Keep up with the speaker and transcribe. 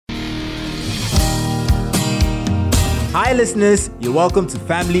Hi listeners, you're welcome to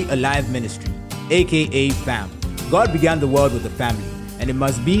Family Alive Ministry, aka FAM. God began the world with a family, and it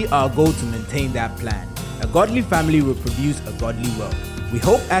must be our goal to maintain that plan. A godly family will produce a godly world. We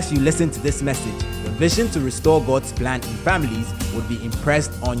hope as you listen to this message, the vision to restore God's plan in families would be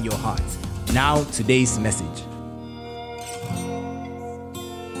impressed on your hearts. Now, today's message.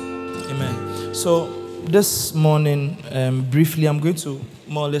 Amen. So this morning, briefly, I'm going to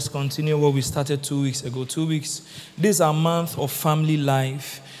more or less continue what we started 2 weeks ago. 2 weeks, this is our month of family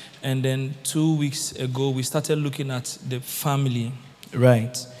life. And then 2 weeks ago, we started looking at the family,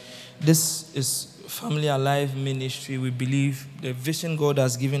 right? This is Family Alive Ministry. We believe the vision God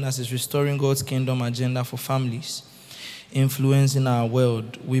has given us is restoring God's kingdom agenda for families, influencing our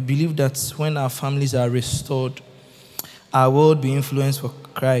world. We believe that when our families are restored, our world will be influenced for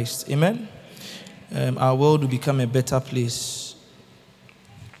Christ. Amen? Our world will become a better place.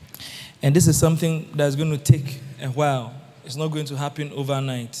 And this is something that's going to take a while. It's not going to happen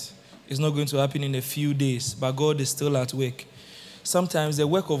overnight. It's not going to happen in a few days, but God is still at work. Sometimes the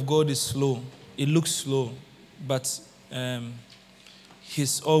work of God is slow. It looks slow, but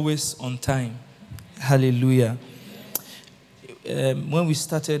He's always on time. Hallelujah. When we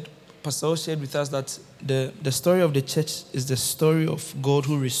started, Pastor O shared with us that the story of the church is the story of God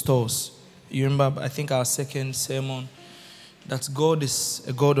who restores. You remember, I think, our second sermon, that God is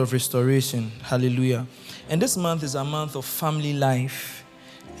a God of restoration. Hallelujah. And this month is a month of family life.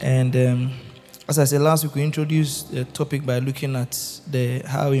 And as I said last week, we introduced the topic by looking at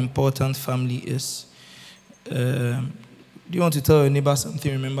how important family is. Do you want to tell your neighbor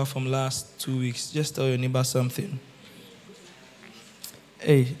something, remember, from last 2 weeks? Just tell your neighbor something.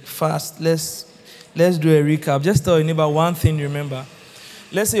 Hey, fast, let's do a recap. Just tell your neighbor one thing, remember.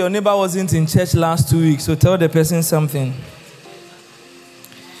 Let's say your neighbor wasn't in church last 2 weeks, so tell the person something.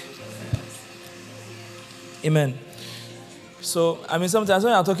 Amen. So, sometimes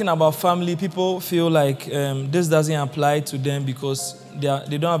when you're talking about family, people feel like this doesn't apply to them because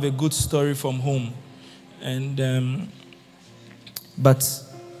they don't have a good story from home. And but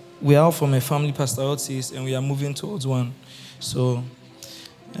we are all from a family, Pastor Ott says, and we are moving towards one. So,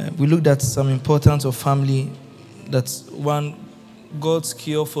 we looked at some importance of family. That's one, God's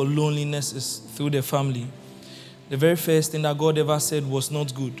cure for loneliness is through the family. The very first thing that God ever said was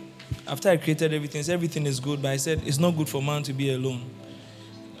not good. After I created everything is good, but I said it's not good for man to be alone.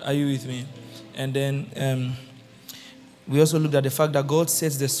 Are you with me? And then we also looked at the fact that God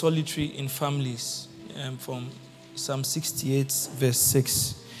sets the solitary in families from Psalm 68, verse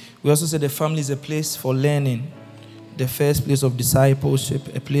 6. We also said the family is a place for learning, the first place of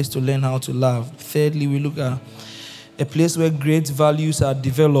discipleship, a place to learn how to love. Thirdly, we look at a place where great values are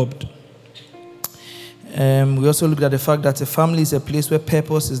developed. We also looked at the fact that a family is a place where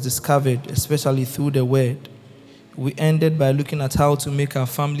purpose is discovered, especially through the word. We ended by looking at how to make our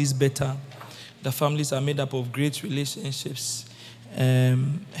families better. The families are made up of great relationships,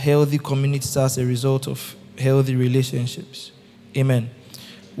 healthy communities as a result of healthy relationships. Amen.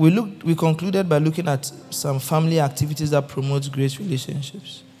 We concluded by looking at some family activities that promote great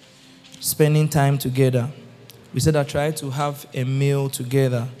relationships. Spending time together. We said I try to have a meal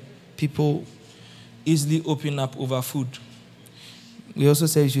together. People easily open up over food. We also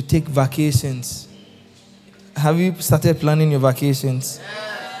said you should take vacations. Have you started planning your vacations?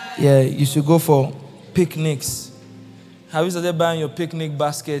 Yeah, you should go for picnics. Have you started buying your picnic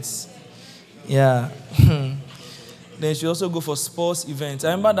baskets? Yeah. Then you should also go for sports events. I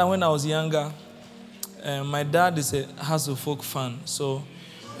remember that when I was younger, my dad is a Hasselfolk fan. So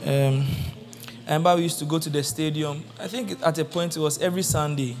I remember we used to go to the stadium. I think at a point it was every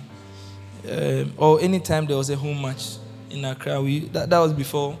Sunday. Or anytime there was a home match in Accra. That was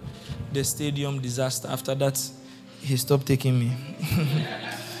before the stadium disaster. After that, he stopped taking me.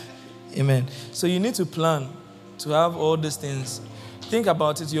 Amen. So you need to plan to have all these things. Think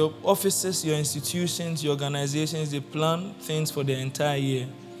about it. Your offices, your institutions, your organizations, they plan things for the entire year.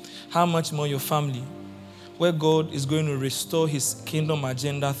 How much more your family, where God is going to restore His kingdom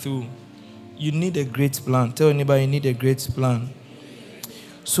agenda through. You need a great plan. Tell anybody you need a great plan.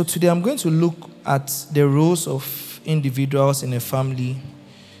 So today I'm going to look at the roles of individuals in a family.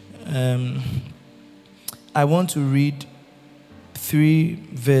 I want to read 3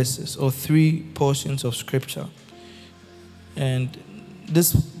 verses or 3 portions of scripture. And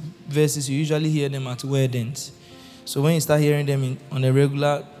these verses, you usually hear them at weddings. So when you start hearing them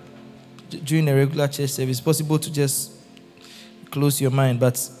during a regular church service, it's possible to just close your mind,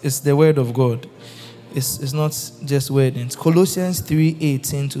 but it's the word of God. It's not just weddings. Colossians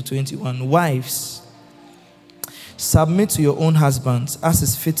 3:18-21. Wives, submit to your own husbands as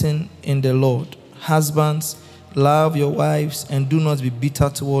is fitting in the Lord. Husbands, Love your wives and do not be bitter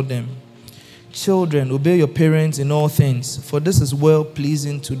toward them. Children, obey your parents in all things, for this is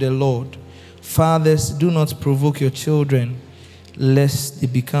well-pleasing to the Lord. Fathers, do not provoke your children, lest they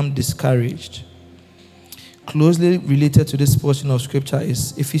become discouraged. Closely related to this portion of scripture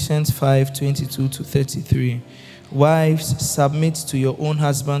is Ephesians 5:22-33. Wives, submit to your own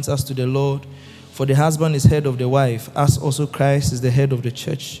husbands as to the Lord, for the husband is head of the wife, as also Christ is the head of the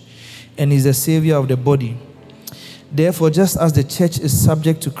church, and is the Savior of the body. Therefore, just as the church is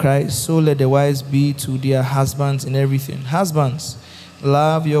subject to Christ, so let the wives be to their husbands in everything. Husbands,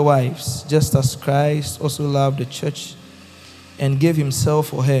 love your wives, just as Christ also loved the church and gave himself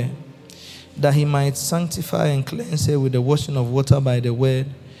for her, that he might sanctify and cleanse her with the washing of water by the word,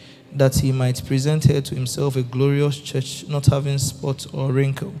 that he might present her to himself a glorious church, not having spot or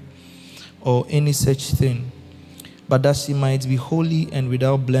wrinkle or any such thing, but that she might be holy and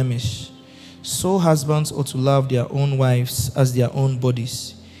without blemish. So husbands ought to love their own wives as their own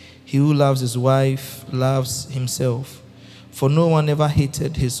bodies. He who loves his wife loves himself. For no one ever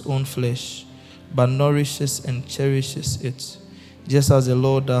hated his own flesh, but nourishes and cherishes it, just as the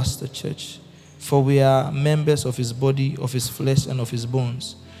Lord does the church. For we are members of his body, of his flesh, and of his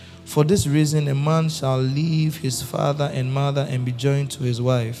bones. For this reason, a man shall leave his father and mother and be joined to his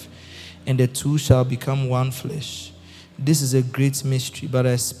wife, and the two shall become one flesh. This is a great mystery, but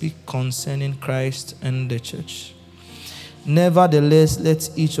I speak concerning Christ and the church. Nevertheless, let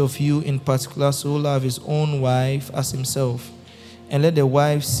each of you in particular so love his own wife as himself, and let the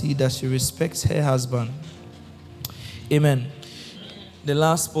wife see that she respects her husband. Amen. The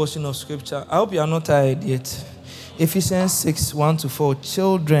last portion of scripture. I hope you are not tired yet. Ephesians 6:1-4.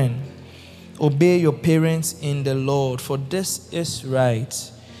 Children, obey your parents in the Lord, for this is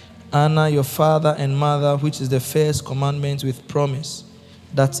right. Honor your father and mother, which is the first commandment with promise,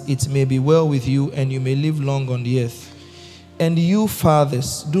 that it may be well with you and you may live long on the earth. And you,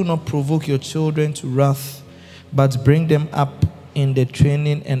 fathers, do not provoke your children to wrath, but bring them up in the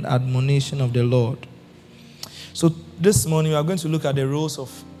training and admonition of the Lord. So this morning we are going to look at the roles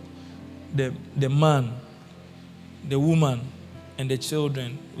of the man, the woman, and the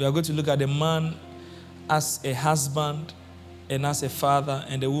children. We are going to look at the man as a husband and as a father,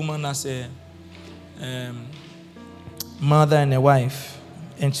 and the woman as a mother and a wife,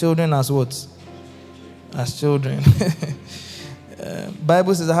 and children as what? As children.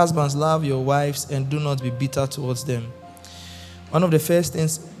 Bible says, husbands, love your wives and do not be bitter towards them. One of the first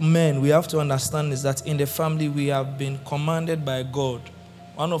things, men, we have to understand is that in the family we have been commanded by God.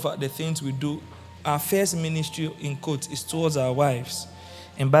 One of the things we do, our first ministry, in quotes, is towards our wives.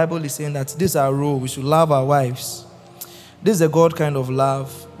 And Bible is saying that this is our role. We should love our wives. This is a God kind of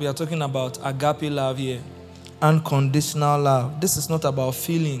love. We are talking about agape love here. Unconditional love. This is not about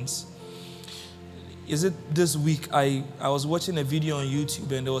feelings. Is it this week I was watching a video on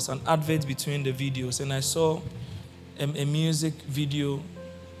YouTube and there was an advert between the videos and I saw a music video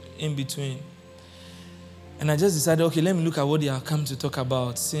in between. And I just decided, okay, let me look at what they have come to talk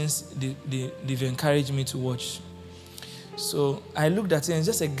about since they've encouraged me to watch. So I looked at it and it's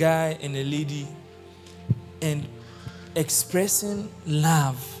just a guy and a lady and expressing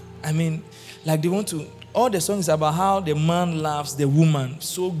love. I mean, like they want to, all the songs about how the man loves the woman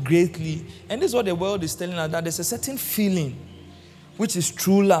so greatly. And this is what the world is telling us, that there's a certain feeling, which is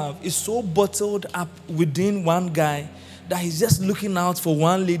true love, is so bottled up within one guy that he's just looking out for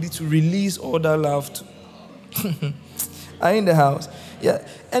one lady to release all that love to. Are you in the house? Yeah.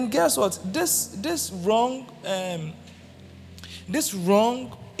 And guess what? This wrong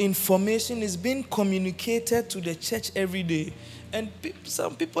information is being communicated to the church every day. And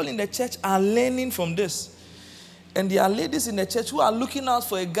some people in the church are learning from this. And there are ladies in the church who are looking out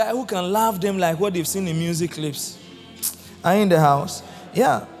for a guy who can love them like what they've seen in music clips. Are you in the house?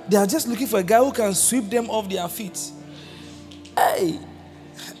 Yeah. They are just looking for a guy who can sweep them off their feet. Hey.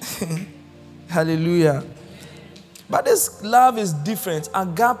 Hallelujah. But this love is different.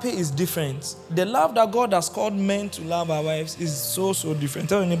 Agape is different. The love that God has called men to love our wives is so different.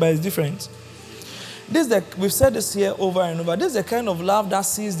 Tell anybody it's different. We've said this here over and over. This is the kind of love that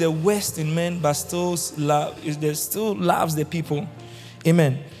sees the worst in men but still loves the people.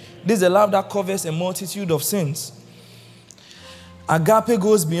 Amen. This is the love that covers a multitude of sins. Agape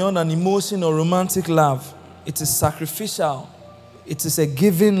goes beyond an emotion or romantic love. It is sacrificial. It is a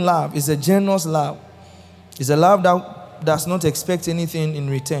giving love. It's a generous love. It's a love that does not expect anything in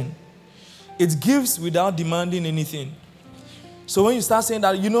return. It gives without demanding anything. So when you start saying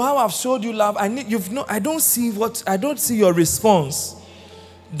that, you know how I've showed you love, I don't see your response,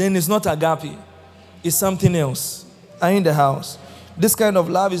 then it's not agape. It's something else. Are you in the house? This kind of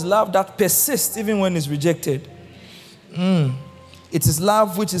love is love that persists even when it's rejected. It is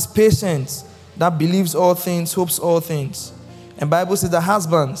love which is patient, that believes all things, hopes all things. And Bible says that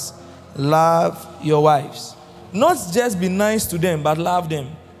husbands, love your wives. Not just be nice to them, but love them.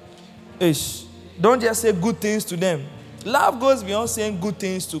 Ish. Don't just say good things to them. Love goes beyond saying good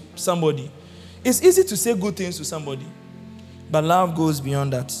things to somebody. It's easy to say good things to somebody, but love goes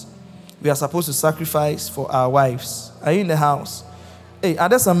beyond that. We are supposed to sacrifice for our wives. Are you in the house? Hey, are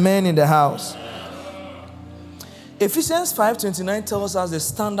there some men in the house? Ephesians 5:29 tells us the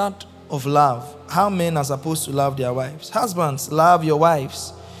standard of love, how men are supposed to love their wives. Husbands, love your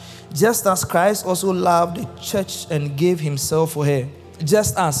wives, just as Christ also loved the church and gave himself for her.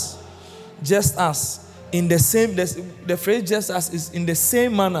 Just as. In the same, the phrase just as is in the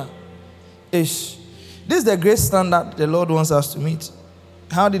same manner. Ish. This is the great standard the Lord wants us to meet.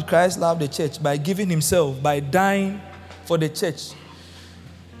 How did Christ love the church? By giving himself, by dying for the church.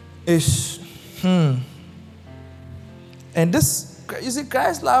 Ish. And this, you see,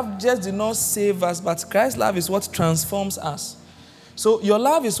 Christ's love just did not save us, but Christ's love is what transforms us. So your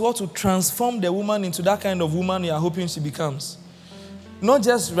love is what will transform the woman into that kind of woman you are hoping she becomes. Not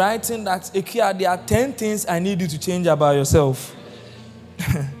just writing that, Ikia, there are 10 things I need you to change about yourself.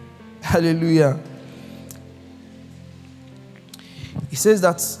 Hallelujah. He says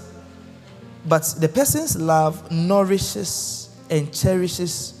that, but the person's love nourishes and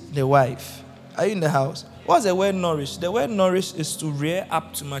cherishes the wife. Are you in the house? What's the word nourish? The word nourish is to rear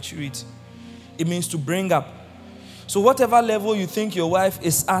up to maturity. It means to bring up. So whatever level you think your wife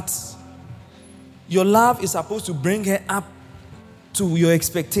is at, your love is supposed to bring her up to your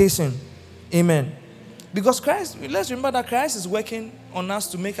expectation. Amen. Because Christ, let's remember that Christ is working on us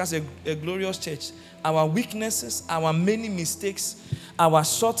to make us a glorious church. Our weaknesses, our many mistakes, our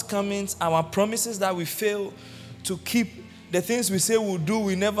shortcomings, our promises that we fail to keep, the things we say we'll do,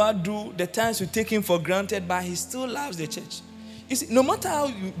 we never do, the times we take him for granted, but he still loves the church. You see, no matter how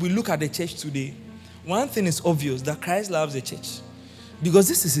we look at the church today, one thing is obvious, that Christ loves the church. Because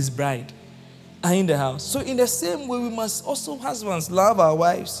this is his bride. Are in the house. So in the same way, we must also, husbands, love our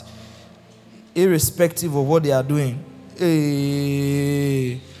wives, irrespective of what they are doing.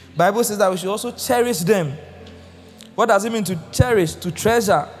 Bible says that we should also cherish them. What does it mean to cherish? To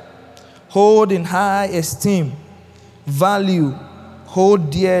treasure, hold in high esteem, value, hold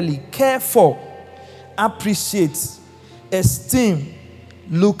dearly, care for, appreciate, esteem,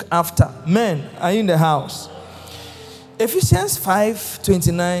 look after. Men, are you in the house? Ephesians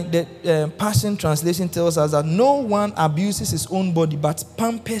 5:29, the Passion Translation tells us that no one abuses his own body but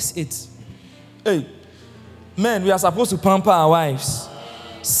pampers it. Hey, men, we are supposed to pamper our wives,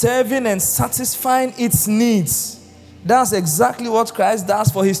 serving and satisfying its needs. That's exactly what Christ does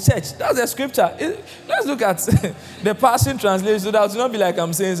for his church. That's the scripture. Let's look at the Passion Translation so that it will not be like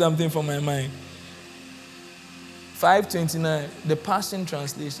I'm saying something from my mind. 5:29, the Passion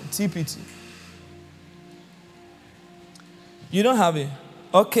Translation, TPT. You don't have it?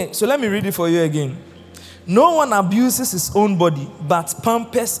 Okay, so let me read it for you again. No one abuses his own body, but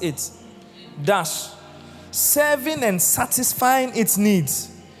pampers it. Dash. Serving and satisfying its needs.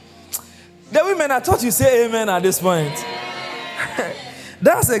 The women, I thought you say amen at this point.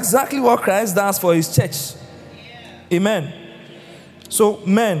 That's exactly what Christ does for his church. Amen. So,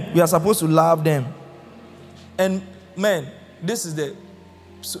 men, we are supposed to love them. And men, this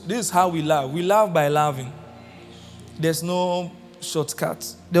is how we love. We love by loving. There's no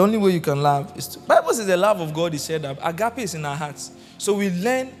shortcut. The only way you can love is to... Bible says the love of God is shared up. Agape is in our hearts. So we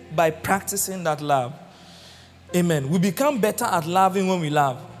learn by practicing that love. Amen. We become better at loving when we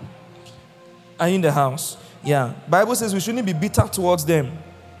love. Are you in the house? Yeah. Bible says we shouldn't be bitter towards them.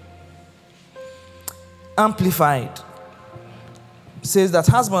 Amplified. Says that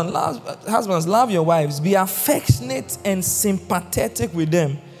husbands, love your wives. Be affectionate and sympathetic with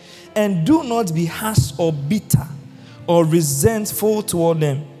them. And do not be harsh or bitter or resentful toward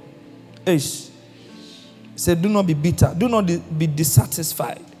them. Ish. Said, do not be bitter. Do not be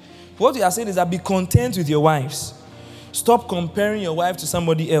dissatisfied. What we are saying is that be content with your wives. Stop comparing your wife to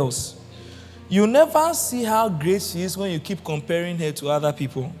somebody else. You never see how great she is when you keep comparing her to other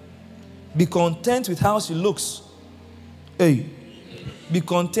people. Be content with how she looks. Hey. Be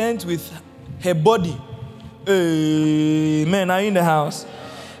content with her body. Men, are you in the house?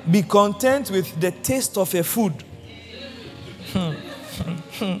 Be content with the taste of her food.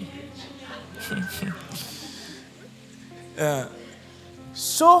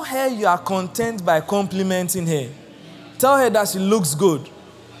 Show her you are content by complimenting her. Tell her that she looks good.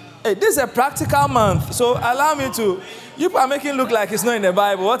 Hey, this is a practical month, so allow me to... You are making it look like it's not in the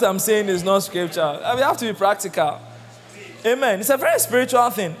Bible. What I'm saying is not scripture. We have to be practical. Amen. It's a very spiritual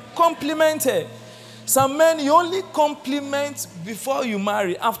thing. Compliment her. Some men, you only compliment before you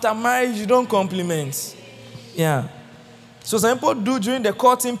marry. After marriage, you don't compliment. Yeah. So some people do during the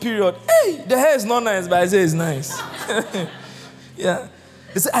courting period. Hey, the hair is not nice, but I say it's nice. Yeah.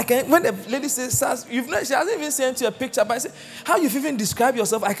 They say, when the lady says, she hasn't even sent you a picture, but I say, how you even describe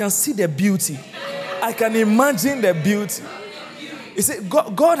yourself, I can see the beauty. I can imagine the beauty. You see,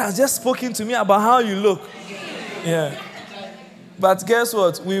 God has just spoken to me about how you look. Yeah. But guess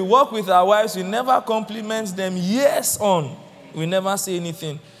what? We work with our wives, we never compliment them years on. We never say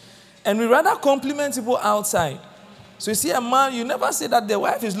anything. And we rather compliment people outside. So you see a man, you never say that the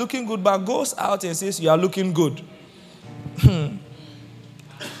wife is looking good, but goes out and says, you are looking good.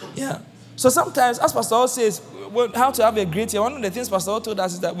 Yeah. So sometimes, as Pastor All says, how to have a great year, one of the things Pastor All told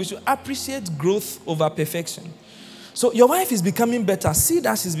us is that we should appreciate growth over perfection. So your wife is becoming better. See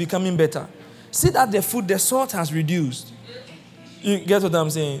that she's becoming better. See that the salt has reduced. You get what I'm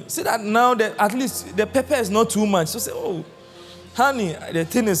saying? See that now that at least the pepper is not too much. So say, oh, honey, the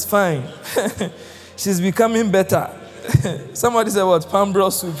thing is fine. She's becoming better. Somebody said what? Palm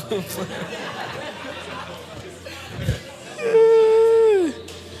broth soup.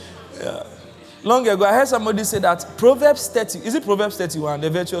 Yeah. Long ago, I heard somebody say that Proverbs 30, is it Proverbs 31,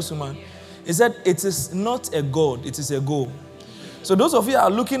 the virtuous woman? He said, it is not a God, it is a goal. So those of you are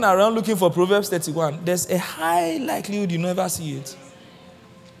looking around looking for Proverbs 31, there's a high likelihood you never see it.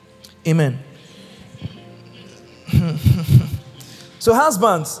 Amen. So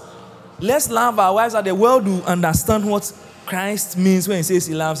husbands, let's love our wives that the world will understand what Christ means when he says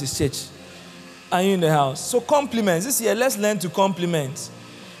he loves his church. Are you in the house? So compliments. This year, let's learn to compliment.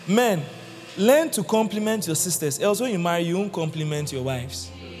 Men, learn to compliment your sisters. Else when you marry, you won't compliment your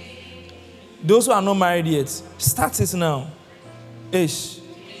wives. Those who are not married yet, start it now. Ish.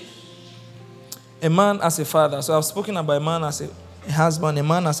 A man as a father. So I've spoken about a man as a husband, a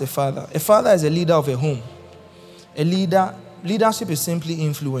man as a father. A father is a leader of a home. Leadership is simply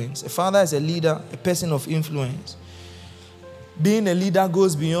influence. A father is a leader, a person of influence. Being a leader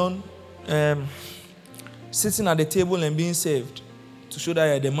goes beyond sitting at the table and being served to show that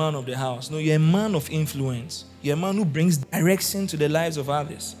you're the man of the house. No, you're a man of influence. You're a man who brings direction to the lives of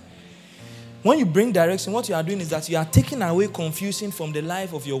others. When you bring direction, what you are doing is that you are taking away confusion from the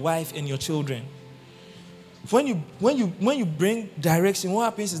life of your wife and your children. When you bring direction, what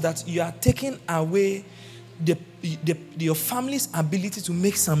happens is that you are taking away your family's ability to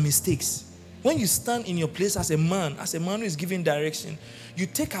make some mistakes. When you stand in your place as a man who is giving direction, you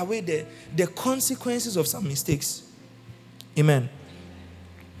take away the consequences of some mistakes. Amen.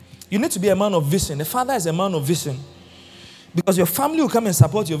 You need to be a man of vision. The father is a man of vision. Because your family will come and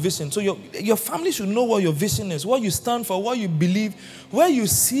support your vision. So your family should know what your vision is, what you stand for, what you believe, where you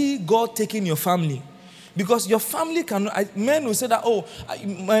see God taking your family. Because your family cannot, men will say that, oh,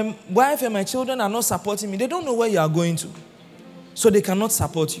 my wife and my children are not supporting me. They don't know where you are going to. So they cannot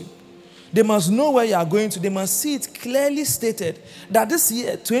support you. They must know where you are going to. They must see it clearly stated that this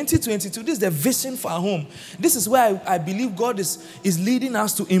year, 2022, this is the vision for our home. This is where I believe God is leading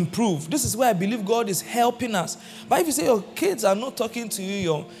us to improve. This is where I believe God is helping us. But if you say your kids are not talking to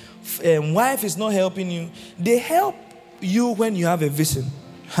you, your wife is not helping you, they help you when you have a vision.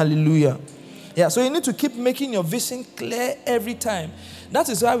 Hallelujah. Yeah, so you need to keep making your vision clear every time. That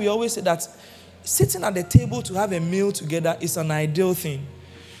is why we always say that sitting at the table to have a meal together is an ideal thing.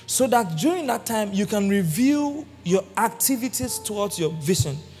 So that during that time, you can review your activities towards your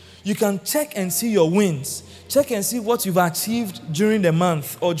vision. You can check and see your wins. Check and see what you've achieved during the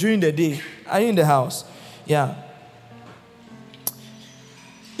month or during the day. Are you in the house? Yeah.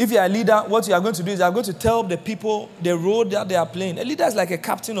 If you're a leader, what you are going to do is you are going to tell the people the role that they are playing. A leader is like a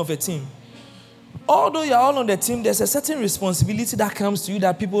captain of a team. Although you're all on the team, there's a certain responsibility that comes to you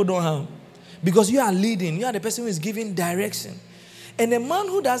that people don't have. Because you are leading. You are the person who is giving direction. And a man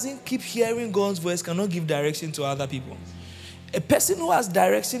who doesn't keep hearing God's voice cannot give direction to other people. A person who has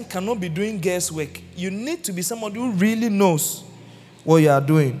direction cannot be doing guesswork. You need to be somebody who really knows what you are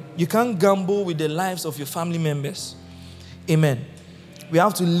doing. You can't gamble with the lives of your family members. Amen. We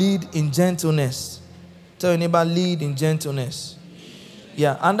have to lead in gentleness. Tell your neighbor, lead in gentleness.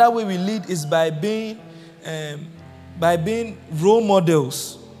 Yeah, and that way we lead is by being role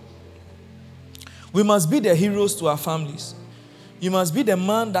models. We must be the heroes to our families. You must be the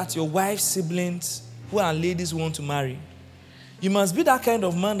man that your wife's siblings, who are ladies, want to marry. You must be that kind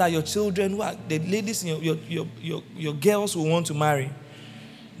of man that your children, who are the ladies, your girls will want to marry.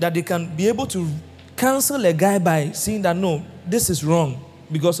 That they can be able to counsel a guy by saying that, no, this is wrong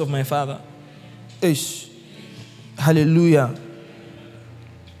because of my father. Ish. Hallelujah.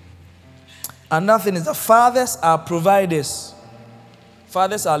 Another thing is that fathers are providers.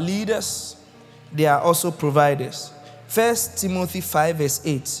 Fathers are leaders. they are also providers. 1 Timothy 5 verse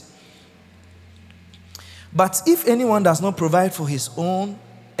 8. But if anyone does not provide for his own,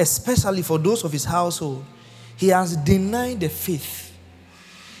 especially for those of his household, he has denied the faith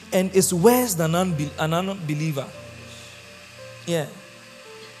and is worse than an unbeliever. Yeah.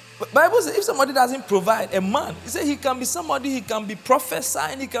 But Bible says if somebody doesn't provide, a man, he said he can be somebody, he can be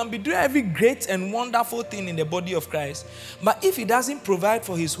prophesying, he can be doing every great and wonderful thing in the body of Christ. But if he doesn't provide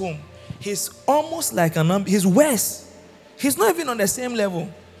for his home, he's almost like he's worse. He's not even on the same level.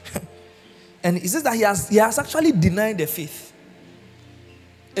 And he says that he has actually denied the faith.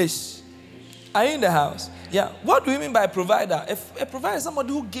 Ish. Are you in the house? Yeah. What do we mean by provider? If a provider is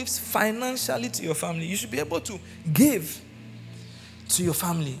somebody who gives financially to your family, you should be able to give to your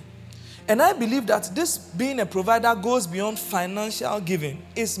family. And I believe that this being a provider goes beyond financial giving.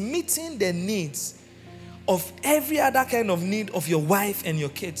 It's meeting the needs of every other kind of need of your wife and your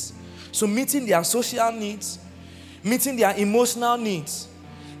kids. So meeting their social needs, meeting their emotional needs.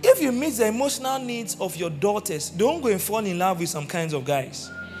 If you meet the emotional needs of your daughters, don't go and fall in love with some kinds of guys.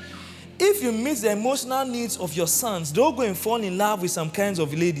 If you meet the emotional needs of your sons, don't go and fall in love with some kinds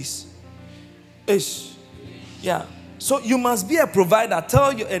of ladies. Ish. Yeah. So you must be a provider.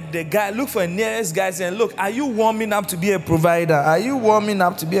 Tell the guy, look for a nearest guy and look, are you warming up to be a provider? Are you warming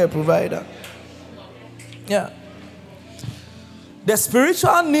up to be a provider? Yeah. The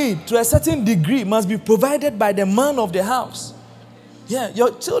spiritual need to a certain degree must be provided by the man of the house. Yeah,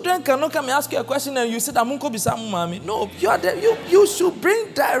 your children cannot come and ask you a question and you say, no, you should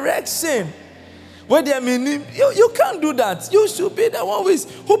bring direction. Where they mean, you can't do that. You should be the one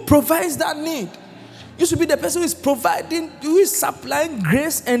who provides that need. You should be the person who is providing, who is supplying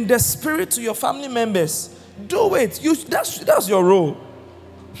grace and the spirit to your family members. Do it. That's your role.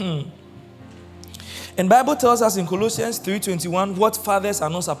 And Bible tells us in Colossians 3:21 what fathers are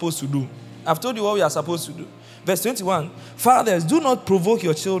not supposed to do. I've told you what we are supposed to do. Verse 21, fathers, do not provoke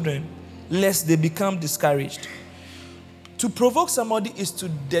your children, lest they become discouraged. To provoke somebody is to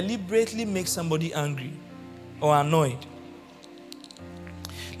deliberately make somebody angry or annoyed.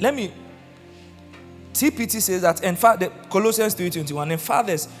 TPT says that, in fact, Colossians 3:21, and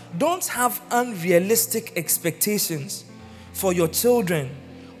fathers, don't have unrealistic expectations for your children,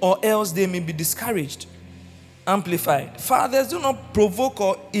 or else they may be discouraged. Amplified. Fathers, do not provoke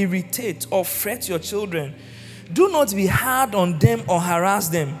or irritate or fret your children. Do not be hard on them or harass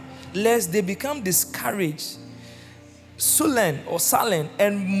them, lest they become discouraged, sullen,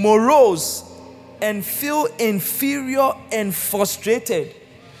 and morose, and feel inferior and frustrated.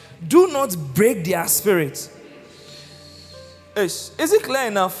 Do not break their spirit. Is it clear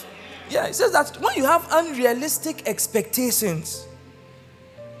enough? Yeah, it says that when you have unrealistic expectations,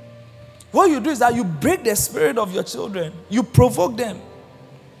 what you do is that you break the spirit of your children. You provoke them.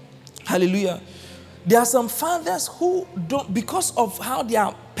 Hallelujah. There are some fathers who don't, because of how they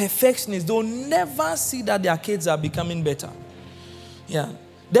are perfectionists, they'll never see that their kids are becoming better. Yeah.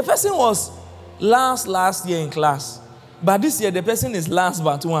 The person was last year in class, but this year the person is last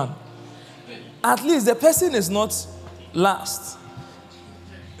but one. At least the person is not last.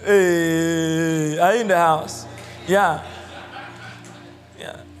 Hey, are you in the house? Yeah.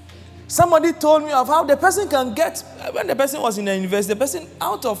 Somebody told me of how the person can get, when the person was in the university, the person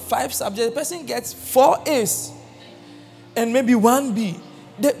out of 5 subjects, the person gets 4 A's and maybe 1 B.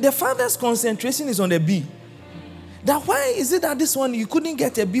 The father's concentration is on the B. That why is it that this one you couldn't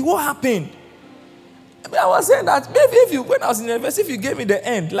get a B? What happened? I was saying that maybe when I was in the university, if you gave me the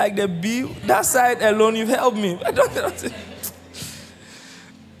end, like the B, that side alone, you've helped me. I don't know.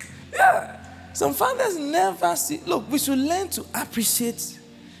 Yeah. Some fathers never see. Look, we should learn to appreciate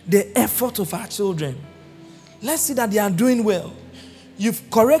the effort of our children. Let's see that they are doing well. You've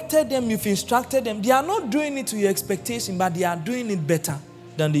corrected them, you've instructed them. They are not doing it to your expectation, but they are doing it better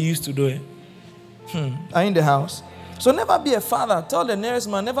than they used to do it. Are you in the house? So never be a father. Tell the nearest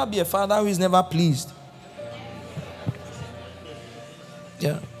man, never be a father who is never pleased.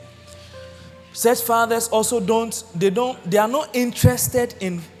 Yeah. Such fathers also they are not interested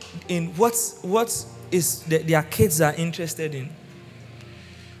in what their kids are interested in.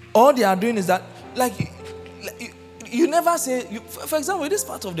 All they are doing is that, you never say, for example, in this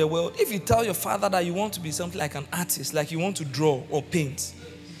part of the world, if you tell your father that you want to be something like an artist, like you want to draw or paint,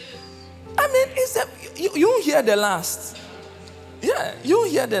 I mean, you won't hear the last. Yeah, you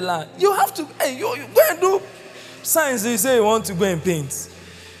won't hear the last. You have to, you go and do science, you say you want to go and paint.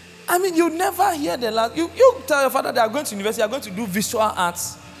 I mean, you never hear the last. You tell your father they are going to university, they are going to do visual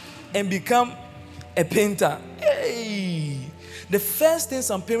arts and become a painter. Hey! The first thing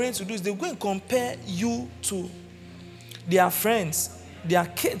some parents will do is they go and compare you to their friends, their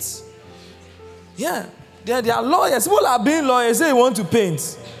kids. Yeah. They are lawyers. People are being lawyers. They want to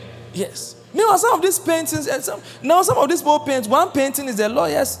paint. Yes. Meanwhile, some of these paintings, some of these people paint. One painting is a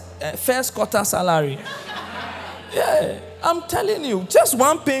lawyer's first quarter salary. Yeah. I'm telling you, just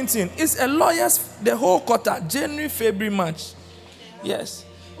one painting is a lawyer's the whole quarter, January, February, March. Yes.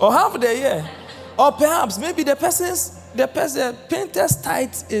 Or half the year. Or perhaps maybe the painter's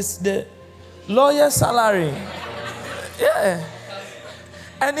tithe is the lawyer's salary. Yeah.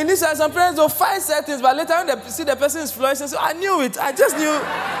 And initially some parents will find settings, but later when they see the person is flourishing, so I knew it. I just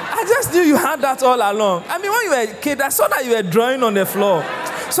knew you had that all along. I mean, when you were a kid, I saw that you were drawing on the floor.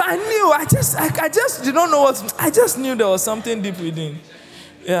 So I knew, I just did not know what, I just knew there was something deep within.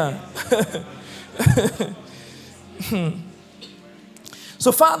 Yeah.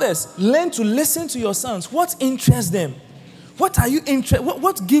 So fathers, learn to listen to your sons. What interests them? What are you interested?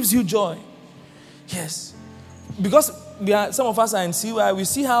 What gives you joy? Yes. Because some of us are in CY, we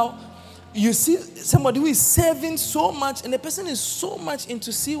see how you see somebody who is serving so much and the person is so much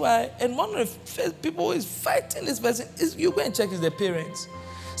into CY, and one of the first people who is fighting this person is, you go and check, is the parents.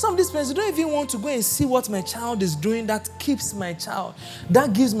 Some of these parents, don't even want to go and see what my child is doing that keeps my child,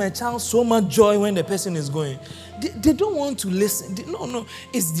 that gives my child so much joy when the person is going. They don't want to listen. No,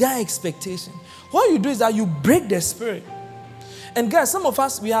 it's their expectation. What you do is that you break their spirit. And guys, some of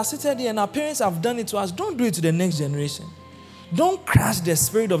us, we are seated here and our parents have done it to us. Don't do it to the next generation. Don't crush the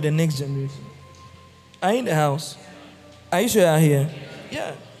spirit of the next generation. Are you in the house? Are you sure you are here?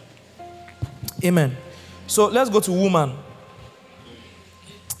 Yeah. Amen. So let's go to woman.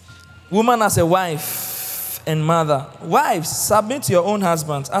 Woman as a wife and mother. Wives, submit to your own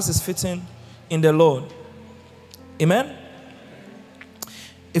husbands as is fitting in the Lord. Amen.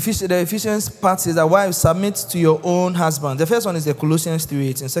 The Ephesians part says that wives, submit to your own husbands. The first one is the Colossians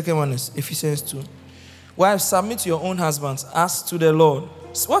 3:8, and second one is Ephesians 2. Wives, submit to your own husbands as to the Lord.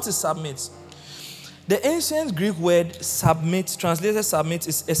 What is submit? The ancient Greek word submit, translated submit,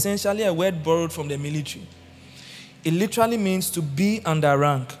 is essentially a word borrowed from the military. It literally means to be under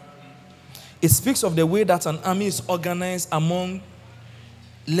rank. It speaks of the way that an army is organized among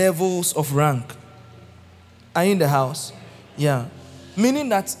levels of rank. Are you in the house? Yeah. Meaning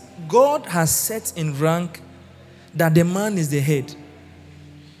that God has set in rank that the man is the head.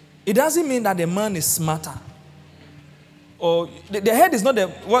 It doesn't mean that the man is smarter. Or the head is not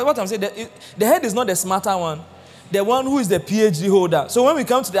what I'm saying, the head is not the smarter one. The one who is the PhD holder. So when we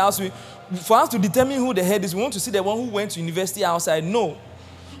come to the house, for us to determine who the head is, we want to see the one who went to university outside. No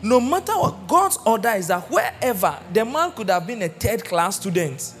matter what, God's order is that wherever the man could have been a third-class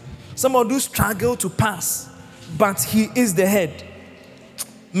student, someone who struggled to pass, but he is the head.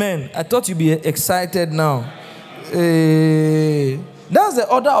 Man, I thought you'd be excited now. That's the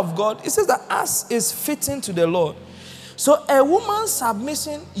order of God. It says that as is fitting to the Lord. So a woman's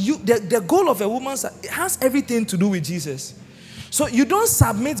submission, the goal of a woman's, it has everything to do with Jesus. So you don't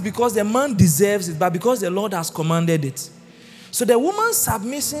submit because the man deserves it, but because the Lord has commanded it. So the woman's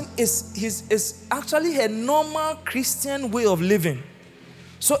submission is actually her normal Christian way of living.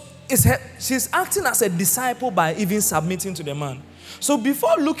 So she's acting as a disciple by even submitting to the man. So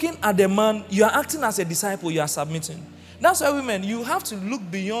before looking at the man, you are acting as a disciple, you are submitting. That's why women, you have to look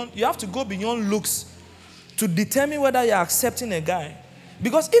beyond, you have to go beyond looks to determine whether you are accepting a guy.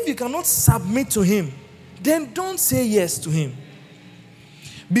 Because if you cannot submit to him, then don't say yes to him.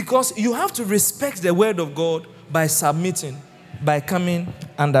 Because you have to respect the word of God by submitting, by coming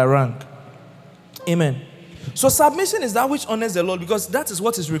under rank. Amen. So submission is that which honors the Lord, because that is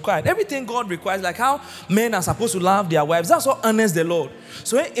what is required. Everything God requires, like how men are supposed to love their wives, that's what honors the Lord.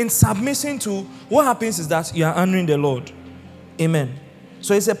 So in submission to, what happens is that you are honoring the Lord. Amen.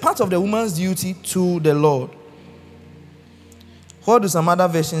 So it's a part of the woman's duty to the Lord. What do some other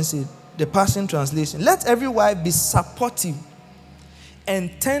versions say? The Passion Translation. Let every wife be supportive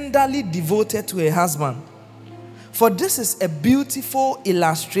and tenderly devoted to her husband. For this is a beautiful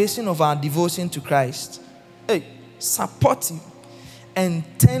illustration of our devotion to Christ. Hey, supportive and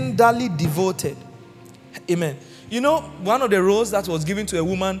tenderly devoted. Amen. You know, one of the roles that was given to a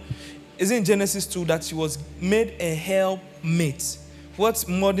woman is in Genesis 2, that she was made a helpmate. What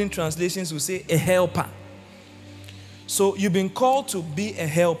modern translations will say, a helper. So you've been called to be a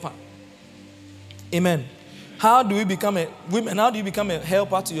helper. Amen. How do you become a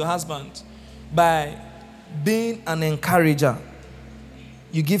helper to your husband? By being an encourager.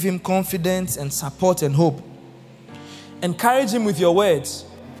 You give him confidence and support and hope. Encourage him with your words.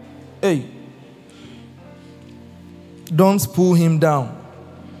 Hey, don't pull him down.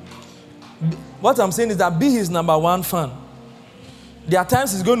 What I'm saying is that be his number one fan. There are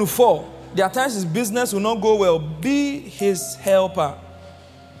times he's going to fall. There are times his business will not go well. Be his helper.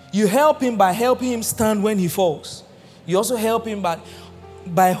 You help him by helping him stand when he falls. You also help him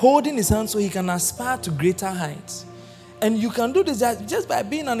by holding his hand so he can aspire to greater heights. And you can do this just by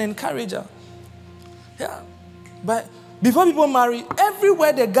being an encourager. Yeah. But before people marry,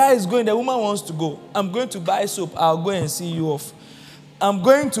 everywhere the guy is going, the woman wants to go. I'm going to buy soap. I'll go and see you off. I'm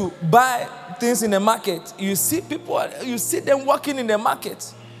going to buy things in the market. You see people, you see them working in the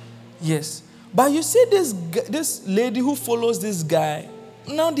market. Yes. But you see this lady who follows this guy.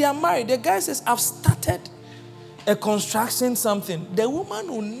 Now they are married. The guy says, I've started a construction something. The woman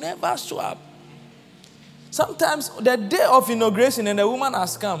will never show up. Sometimes the day of inauguration and the woman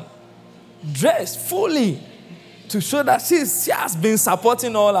has come, dressed fully to show that she has been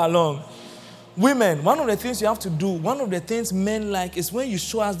supporting all along. Women, one of the things you have to do, one of the things men like is when you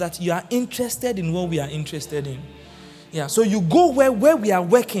show us that you are interested in what we are interested in. Yeah, so you go where we are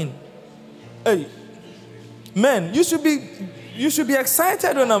working. Hey, men, you should be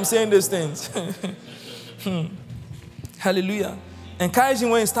excited when I'm saying these things. Hallelujah. Encourage him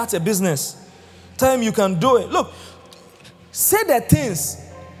when he starts a business. Tell him you can do it. Look, say the things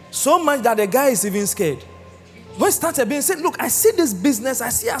so much that the guy is even scared. When he starts a business, say, look, I see this business. I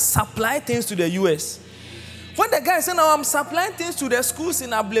see I supply things to the US. When the guy said, no, I'm supplying things to the schools in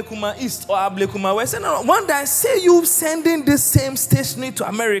Ablekuma East or Ablekuma West. No, one day I see you sending this same stationery to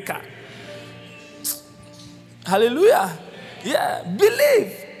America. Hallelujah. Yeah,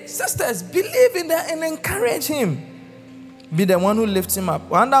 believe. Sisters, believe in that and encourage him. Be the one who lifts him up.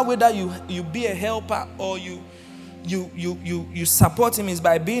 Wonder whether you be a helper or you support him is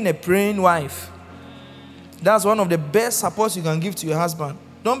by being a praying wife. That's one of the best supports you can give to your husband.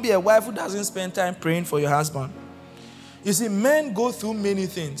 Don't be a wife who doesn't spend time praying for your husband. You see, men go through many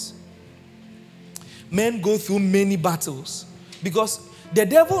things. Men go through many battles. Because the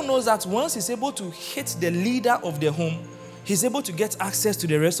devil knows that once he's able to hit the leader of the home, he's able to get access to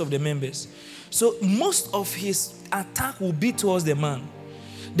the rest of the members. So most of his attack will be towards the man.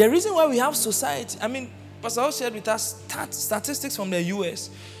 The reason why we have society, Pastor Al shared with us statistics from the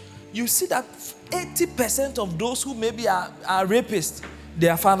US. You see that 80% of those who maybe are rapists,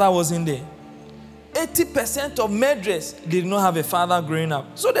 their father wasn't there. 80% of murderers did not have a father growing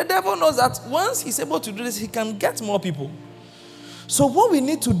up. So the devil knows that once he's able to do this, he can get more people. So what we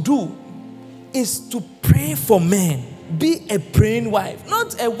need to do is to pray for men. Be a praying wife.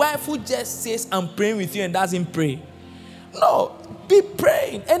 Not a wife who just says, I'm praying with you and doesn't pray. No, be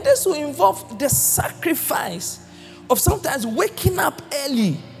praying. And this will involve the sacrifice of sometimes waking up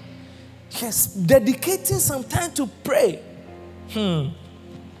early. Yes, dedicating some time to pray.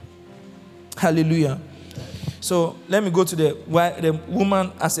 Hallelujah. So let me go to the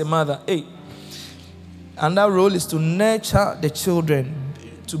woman as a mother. Hey, and that role is to nurture the children,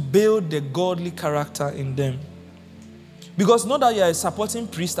 to build the godly character in them. Because not that you are a supporting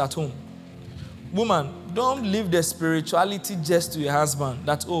priest at home. Woman, don't leave the spirituality just to your husband.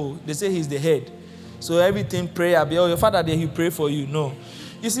 That, they say he's the head. So everything prayer, your father there, he pray for you. No.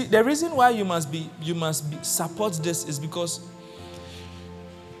 You see, the reason why you must support this is because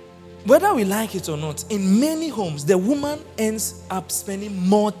whether we like it or not, in many homes, the woman ends up spending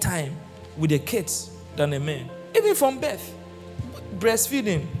more time with the kids than the man. Even from birth.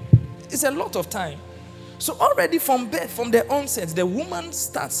 Breastfeeding. It's a lot of time. So already from birth, from the onset, the woman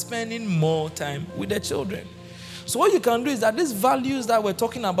starts spending more time with the children. So what you can do is that these values that we're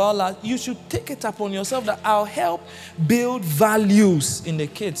talking about, you should take it upon yourself that I'll help build values in the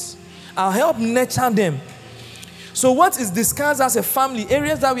kids. I'll help nurture them. So what is discussed as a family,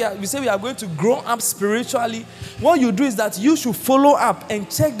 areas that we say we are going to grow up spiritually, what you do is that you should follow up and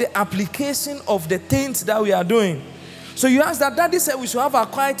check the application of the things that we are doing. So you ask that Daddy said we should have our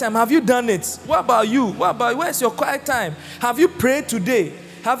quiet time. Have you done it? What about you? Where's your quiet time? Have you prayed today?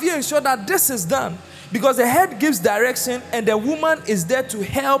 Have you ensured that this is done? Because the head gives direction and the woman is there to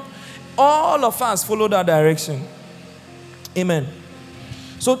help all of us follow that direction. Amen.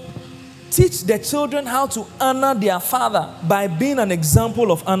 So teach the children how to honor their father by being an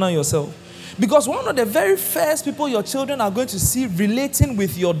example of honor yourself. Because one of the very first people your children are going to see relating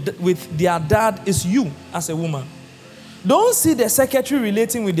with their dad is you as a woman. Don't see the secretary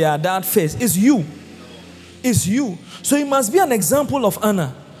relating with their dad first. It's you. It's you. So you must be an example of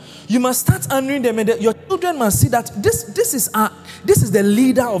honor. You must start honoring them, and your children must see that this is the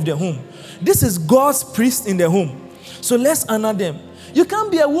leader of the home. This is God's priest in the home. So let's honor them. You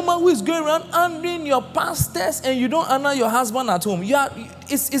can't be a woman who is going around honoring your pastors and you don't honor your husband at home.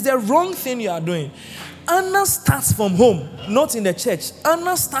 It's the wrong thing you are doing. Honor starts from home, not in the church.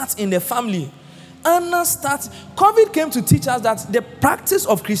 Honor starts in the family. COVID came to teach us that the practice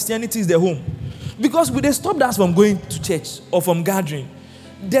of Christianity is the home. Because they stopped us from going to church or from gathering.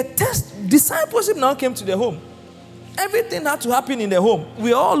 the test, discipleship now came to the home. Everything had to happen in the home.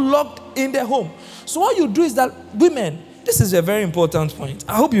 We are all locked in the home. So what you do is that, women, this is a very important point.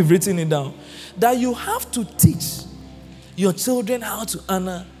 I hope you've written it down. That you have to teach your children how to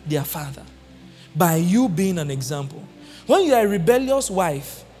honor their father by you being an example. When you are a rebellious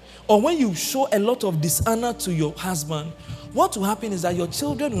wife, or when you show a lot of dishonor to your husband, what will happen is that your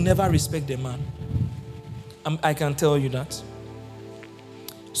children will never respect the man. I can tell you that.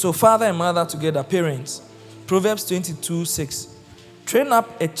 So father and mother together, parents. Proverbs 22:6. Train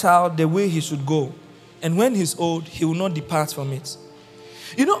up a child the way he should go, and when he's old, he will not depart from it.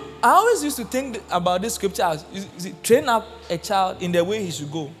 You know, I always used to think about this scripture as, train up a child in the way he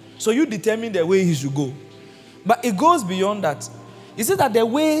should go. So you determine the way he should go. But it goes beyond that. It says that the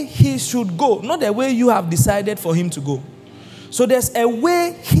way he should go, not the way you have decided for him to go. So there's a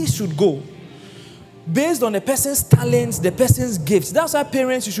way he should go based on the person's talents, the person's gifts. That's why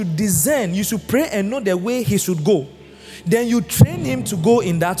parents, you should discern, you should pray and know the way he should go. Then you train him to go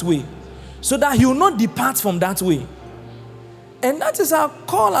in that way so that he will not depart from that way. And that is our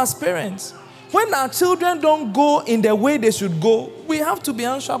call as parents. When our children don't go in the way they should go, we have to be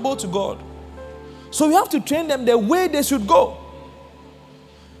answerable to God. So we have to train them the way they should go.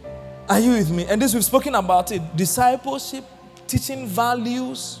 Are you with me? And this, we've spoken about it. Discipleship, teaching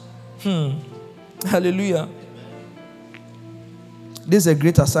values. Hallelujah. This is a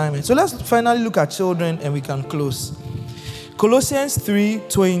great assignment. So let's finally look at children and we can close. Colossians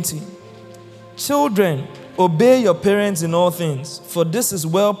 3:20. Children, obey your parents in all things, for this is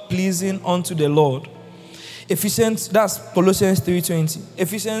well-pleasing unto the Lord. That's Colossians 3:20.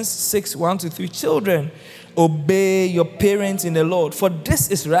 Ephesians 6:1-3. Children, obey your parents in the Lord, for this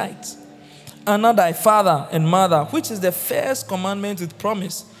is right. Honor thy father and mother, which is the first commandment with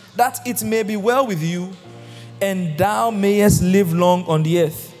promise, that it may be well with you, and thou mayest live long on the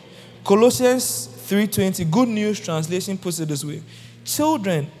earth. Colossians 3:20, Good News Translation puts it this way.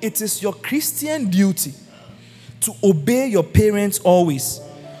 Children, it is your Christian duty to obey your parents always,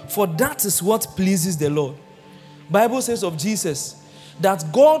 for that is what pleases the Lord. Bible says of Jesus that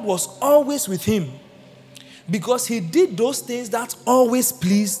God was always with him because he did those things that always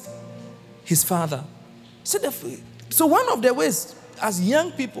pleased his Father. So one of the ways as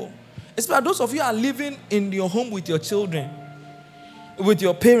young people, especially those of you who are living in your home with your children, with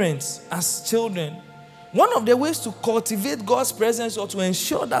your parents as children, one of the ways to cultivate God's presence or to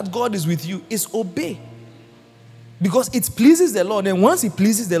ensure that God is with you is obey. Because it pleases the Lord, and once it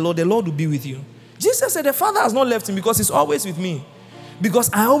pleases the Lord will be with you. Jesus said the Father has not left him because he's always with me. Because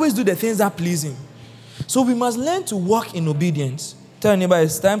I always do the things that please him. So we must learn to walk in obedience. Tell anybody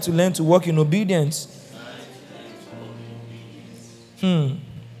it's time to learn to walk in obedience.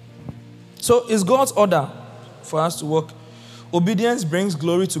 So it's God's order for us to walk. Obedience brings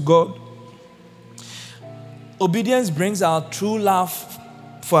glory to God. Obedience brings our true love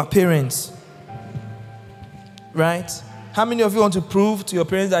for our parents. Right? How many of you want to prove to your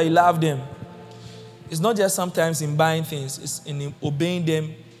parents that you love them? It's not just sometimes in buying things. It's in obeying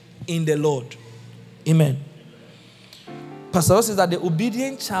them in the Lord. Amen. Pastor Ross says that the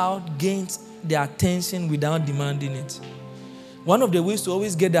obedient child gains their attention without demanding it. One of the ways to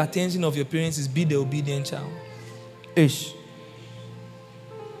always get the attention of your parents is be the obedient child.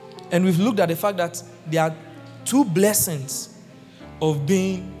 And we've looked at the fact that there are two blessings of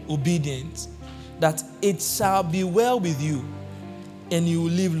being obedient. That it shall be well with you and you will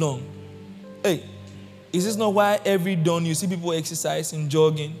live long. Is this not why every dawn you see people exercising,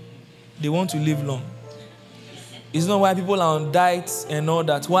 jogging? They want to live long. It's not why people are on diets and all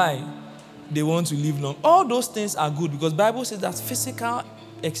that. Why? They want to live long. All those things are good because the Bible says that physical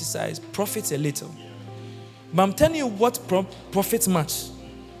exercise profits a little. But I'm telling you what profits much.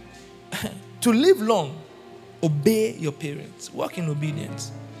 To live long, obey your parents. Walk in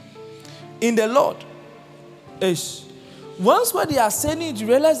obedience. In the Lord. Once what they are saying, you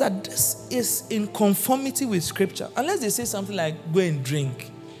realize that this is in conformity with Scripture. Unless they say something like, go and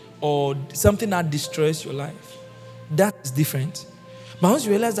drink, or something that destroys your life. That is different. But once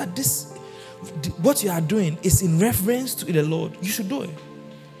you realize that what you are doing is in reference to the Lord, you should do it.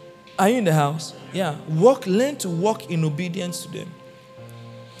 Are you in the house? Yeah. Learn to walk in obedience to them.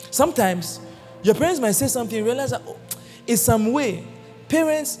 Sometimes, your parents might say something, you realize that in some way,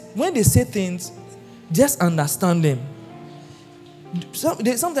 parents, when they say things, just understand them.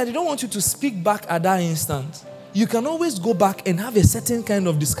 Sometimes they don't want you to speak back at that instant. You can always go back and have a certain kind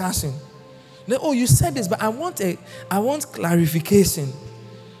of discussion. Then, you said this, but I want clarification.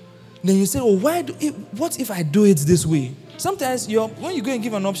 Then you say, what if I do it this way? Sometimes when you go and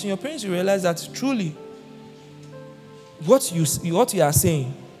give an option, your parents will realize that truly, what you are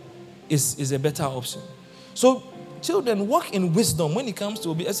saying is a better option. So, children, walk in wisdom when it comes to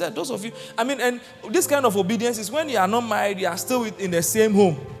obedience. I said, those of you, and this kind of obedience is when you are not married, you are still in the same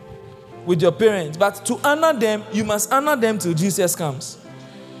home with your parents. But to honor them, you must honor them till Jesus comes.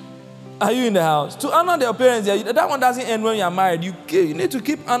 Are you in the house? To honor their parents, that one doesn't end when you are married. You need to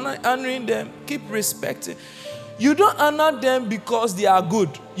keep honoring them, keep respecting. You don't honor them because they are good.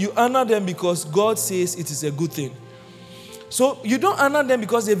 You honor them because God says it is a good thing. So you don't honor them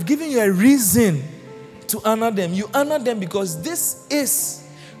because they've given you a reason to honor them. You honor them because this is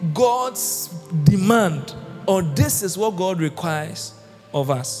God's demand, or this is what God requires of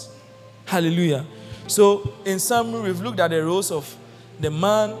us. Hallelujah. So in summary, we've looked at the roles of the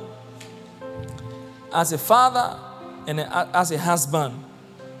man as a father and as a husband.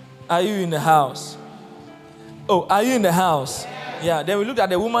 Are you in the house? Oh, are you in the house? Yeah. Then we looked at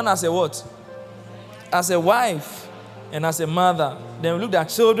the woman as a what? As a wife and as a mother. Then we looked at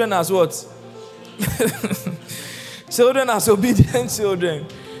children as what? Children as obedient children.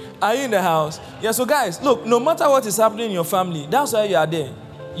 Are you in the house? Yeah, so guys, look, no matter what is happening in your family, that's why you are there.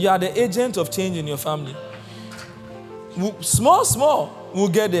 You are the agent of change in your family. Small, we'll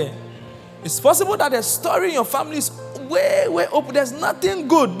get there. It's possible that the story in your family is way open. There's nothing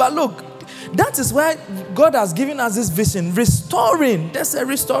good. But look, that is why God has given us this vision. Restoring. There's a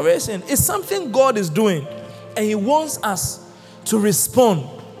restoration. It's something God is doing. And He wants us to respond.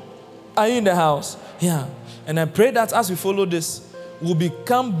 Are you in the house? Yeah. And I pray that as we follow this, we'll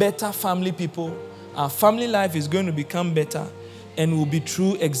become better family people. Our family life is going to become better. And we'll be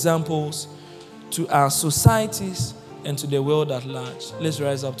true examples to our societies and to the world at large. Let's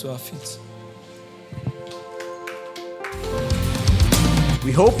rise up to our feet.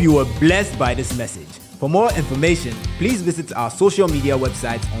 We hope you were blessed by this message. For more information, please visit our social media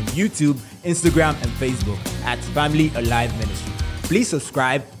websites on YouTube, Instagram, and Facebook at Family Alive Ministry. Please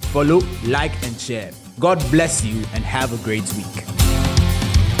subscribe, follow, like, and share. God bless you and have a great week.